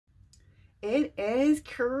It is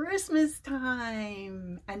Christmas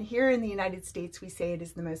time, and here in the United States we say it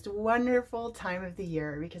is the most wonderful time of the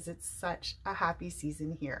year because it's such a happy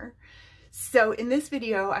season here. So in this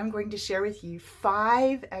video I'm going to share with you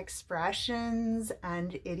 5 expressions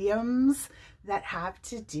and idioms that have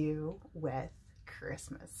to do with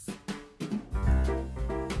Christmas.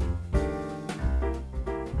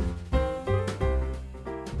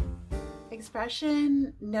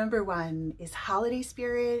 Expression number 1 is holiday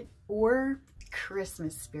spirit or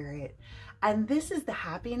Christmas spirit. And this is the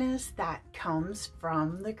happiness that comes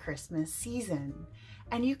from the Christmas season.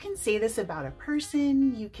 And you can say this about a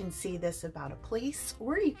person, you can say this about a place,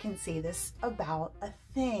 or you can say this about a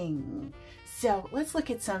thing. So let's look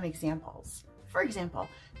at some examples. For example,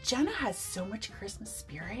 Jenna has so much Christmas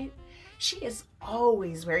spirit. She is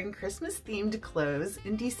always wearing Christmas themed clothes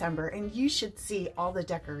in December, and you should see all the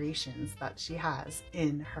decorations that she has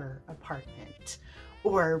in her apartment.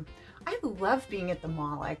 Or, I love being at the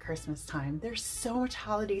mall at Christmas time. There's so much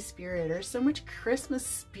holiday spirit, there's so much Christmas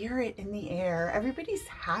spirit in the air. Everybody's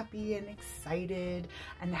happy and excited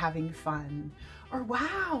and having fun. Or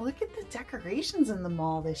wow, look at the decorations in the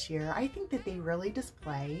mall this year. I think that they really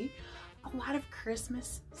display a lot of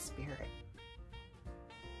Christmas spirit.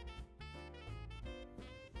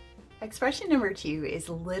 Expression number 2 is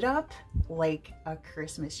lit up like a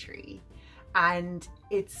Christmas tree. And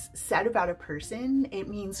it's said about a person. It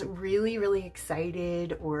means really, really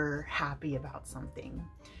excited or happy about something.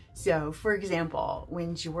 So for example,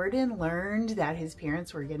 when Jordan learned that his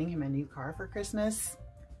parents were getting him a new car for Christmas,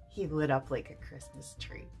 he lit up like a Christmas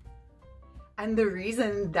tree. And the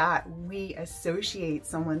reason that we associate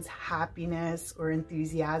someone's happiness or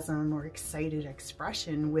enthusiasm or excited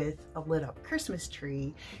expression with a lit up Christmas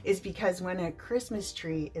tree is because when a Christmas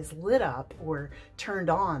tree is lit up or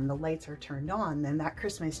turned on, the lights are turned on, then that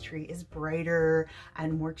Christmas tree is brighter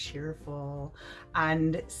and more cheerful.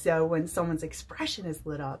 And so when someone's expression is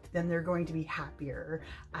lit up, then they're going to be happier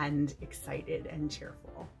and excited and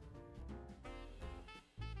cheerful.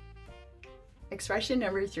 Expression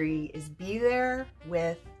number 3 is be there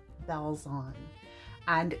with bells on.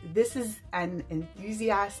 And this is an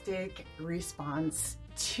enthusiastic response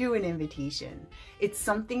to an invitation. It's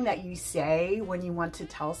something that you say when you want to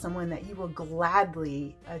tell someone that you will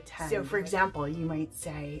gladly attend. So for example, you might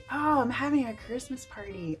say, oh, I'm having a Christmas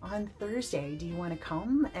party on Thursday. Do you want to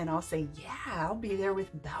come? And I'll say, yeah, I'll be there with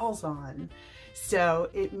bells on. So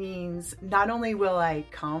it means not only will I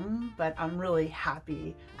come, but I'm really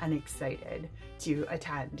happy and excited to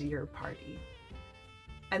attend your party.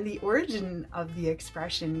 And the origin of the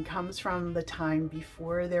expression comes from the time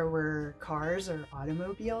before there were cars or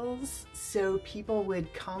automobiles. So people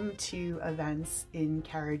would come to events in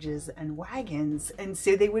carriages and wagons, and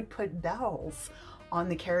so they would put bells on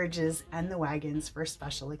the carriages and the wagons for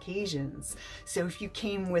special occasions. So if you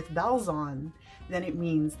came with bells on, then it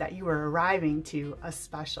means that you were arriving to a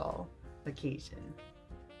special occasion.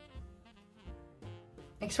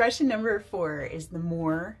 Expression number 4 is the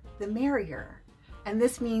more, the merrier. And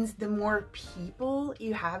this means the more people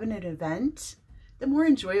you have in an event, the more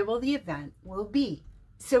enjoyable the event will be.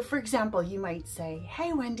 So for example, you might say,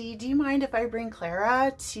 hey Wendy, do you mind if I bring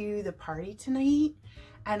Clara to the party tonight?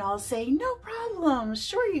 And I'll say, no problem,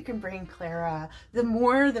 sure you can bring Clara. The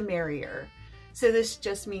more the merrier. So this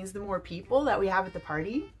just means the more people that we have at the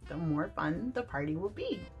party, the more fun the party will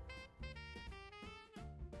be.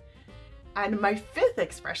 And my 5th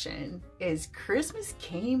expression is Christmas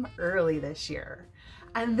came early this year.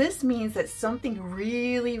 And this means that something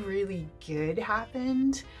really, really good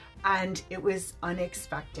happened and it was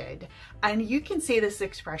unexpected. And you can say this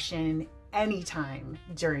expression anytime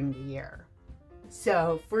during the year.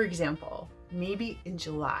 So for example, maybe in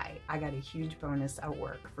July, I got a huge bonus at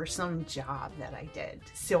work for some job that I did.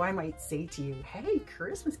 So I might say to you, hey,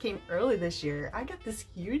 Christmas came early this year. I got this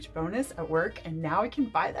huge bonus at work and now I can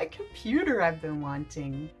buy that computer I've been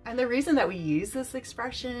wanting. And the reason that we use this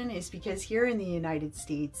expression is because here in the United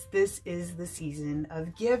States, this is the season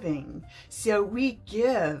of giving. So we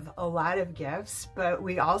give a lot of gifts, but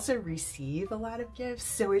we also receive a lot of gifts.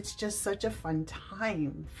 So it's just such a fun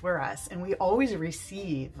time for us. And we always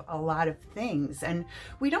receive a lot of things. And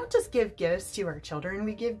we don't just give gifts to our children,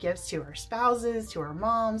 we give gifts to our spouses, to our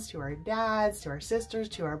moms, to our dads, to our sisters,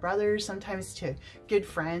 to our brothers, sometimes to good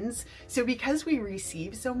friends. So because we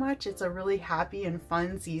receive so much, it's a really happy and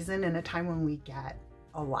fun season and a time when we get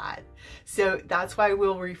a lot. So that's why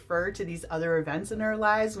we'll refer to these other events in our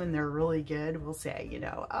lives when they're really good. We'll say, you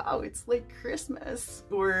know, oh, it's like Christmas,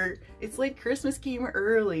 or it's like Christmas came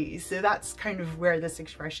early. So that's kind of where this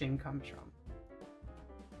expression comes from.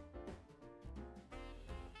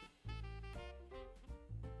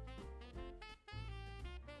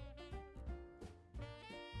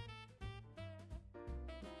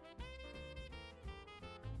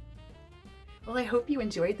 Well, I hope you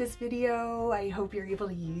enjoyed this video. I hope you're able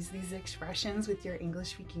to use these expressions with your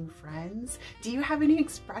English-speaking friends. Do you have any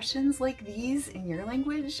expressions like these in your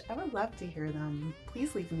language? I would love to hear them.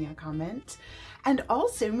 Please leave me a comment. And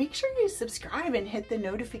also make sure you subscribe and hit the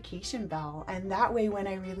notification bell, and that way when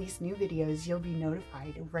I release new videos, you'll be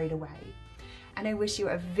notified right away. And I wish you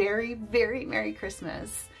a very, very Merry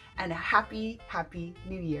Christmas and a happy, happy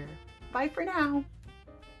New Year. Bye for now.